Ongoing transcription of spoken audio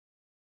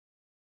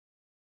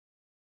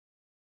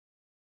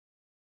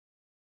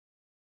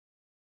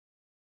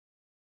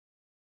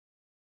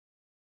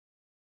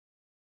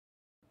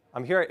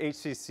I'm here at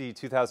HCC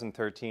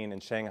 2013 in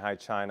Shanghai,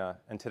 China,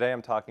 and today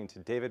I'm talking to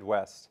David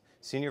West,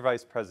 Senior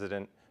Vice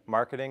President,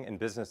 Marketing and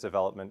Business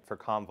Development for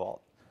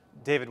CommVault.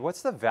 David,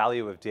 what's the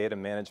value of data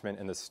management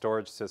in the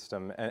storage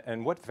system,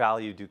 and what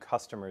value do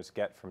customers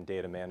get from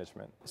data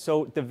management?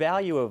 So the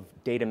value of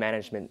data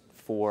management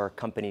for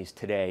companies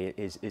today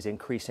is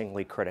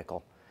increasingly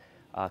critical.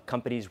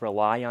 Companies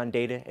rely on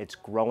data, it's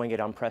growing at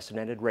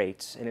unprecedented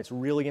rates, and it's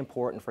really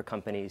important for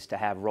companies to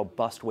have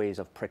robust ways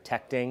of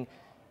protecting,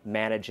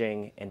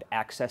 managing, and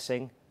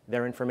accessing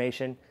their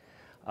information.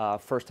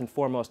 First and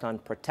foremost, on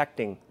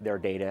protecting their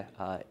data,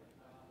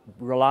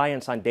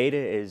 reliance on data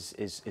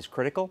is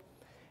critical,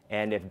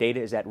 and if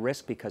data is at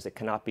risk because it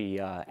cannot be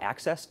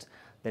accessed,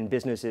 then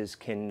businesses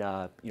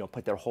can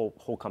put their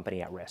whole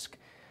company at risk.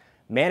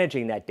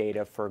 Managing that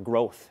data for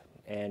growth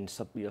and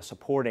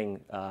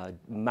supporting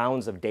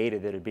mounds of data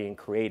that are being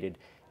created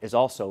is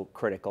also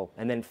critical.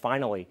 And then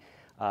finally,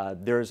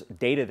 there's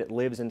data that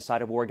lives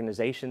inside of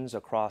organizations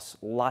across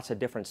lots of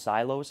different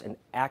silos, and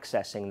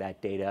accessing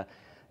that data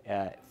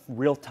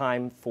real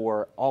time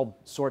for all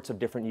sorts of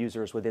different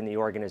users within the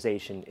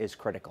organization is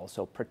critical.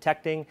 So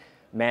protecting,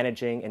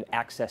 managing, and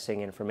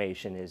accessing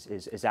information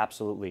is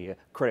absolutely a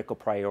critical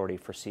priority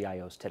for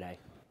CIOs today.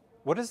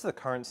 What is the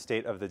current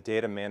state of the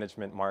data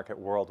management market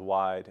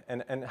worldwide,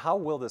 and how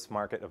will this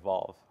market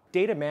evolve?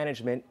 Data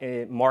management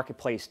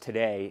marketplace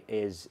today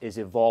is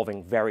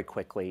evolving very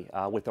quickly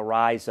with the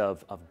rise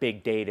of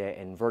big data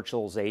and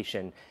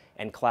virtualization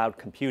and cloud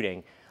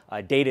computing.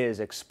 Data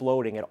is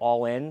exploding at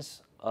all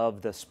ends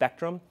of the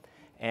spectrum,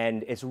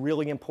 and it's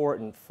really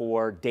important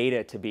for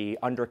data to be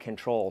under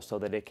control so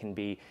that it can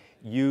be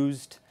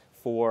used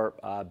for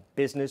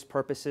business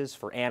purposes,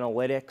 for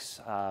analytics,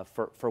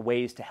 for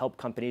ways to help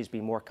companies be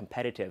more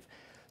competitive.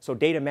 So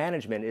data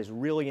management is a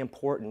really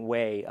important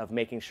way of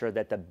making sure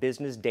that the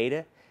business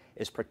data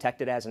is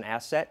protected as an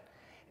asset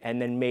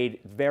and then made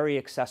very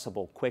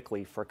accessible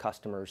quickly for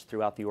customers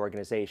throughout the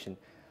organization.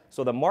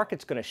 So the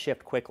market's going to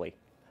shift quickly,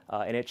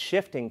 and it's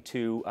shifting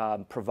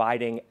to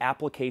providing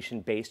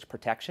application-based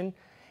protection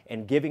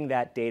and giving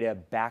that data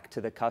back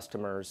to the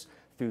customers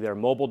through their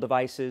mobile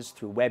devices,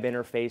 through web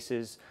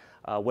interfaces,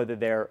 whether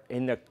they're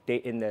in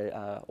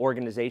the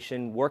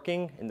organization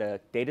working in the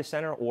data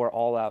center or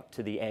all out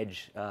to the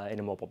edge in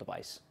a mobile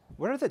device.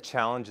 What are the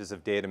challenges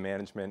of data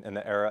management in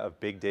the era of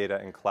big data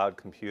and cloud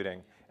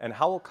computing, and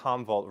how will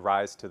CommVault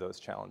rise to those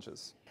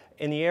challenges?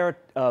 In the era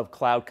of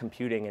cloud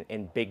computing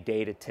and big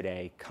data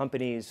today,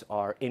 companies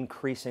are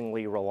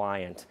increasingly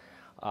reliant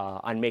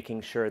on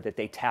making sure that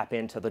they tap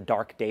into the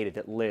dark data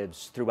that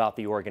lives throughout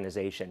the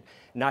organization.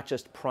 Not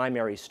just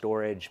primary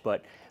storage,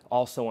 but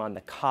also on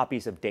the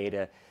copies of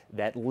data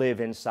that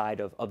live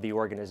inside of the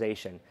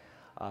organization.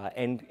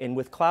 And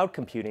with cloud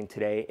computing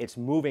today, it's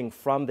moving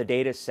from the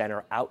data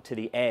center out to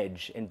the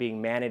edge and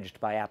being managed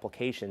by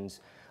applications,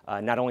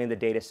 not only in the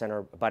data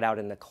center, but out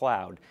in the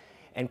cloud.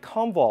 And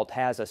CommVault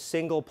has a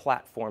single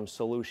platform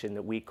solution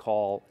that we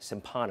call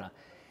Sympana.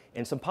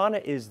 And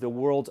Sympana is the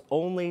world's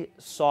only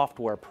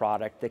software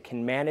product that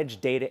can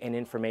manage data and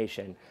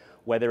information,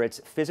 whether it's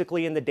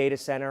physically in the data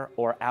center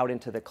or out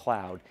into the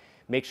cloud.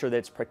 Make sure that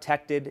it's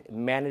protected,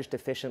 managed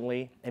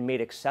efficiently, and made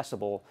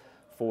accessible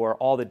for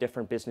all the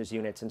different business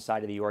units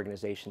inside of the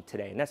organization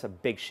today. And that's a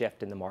big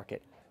shift in the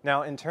market.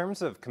 Now, in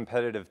terms of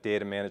competitive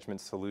data management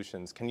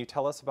solutions, can you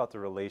tell us about the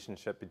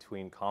relationship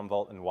between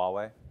CommVault and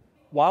Huawei?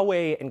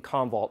 Huawei and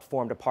CommVault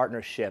formed a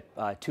partnership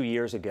 2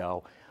 years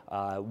ago.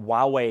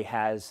 Huawei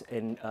has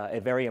a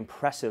very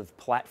impressive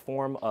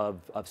platform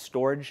of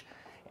storage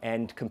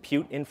and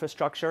compute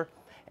infrastructure,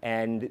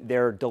 and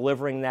they're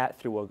delivering that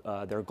through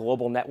their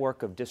global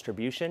network of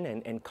distribution,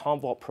 and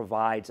CommVault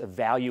provides a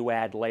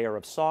value-add layer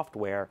of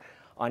software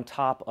on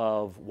top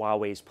of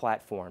Huawei's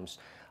platforms.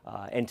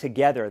 And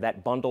together,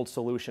 that bundled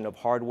solution of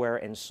hardware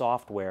and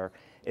software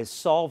is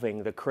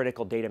solving the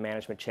critical data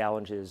management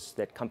challenges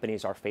that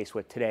companies are faced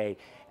with today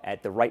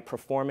at the right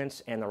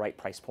performance and the right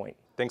price point.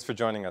 Thanks for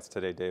joining us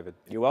today, David.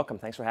 You're welcome.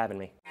 Thanks for having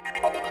me.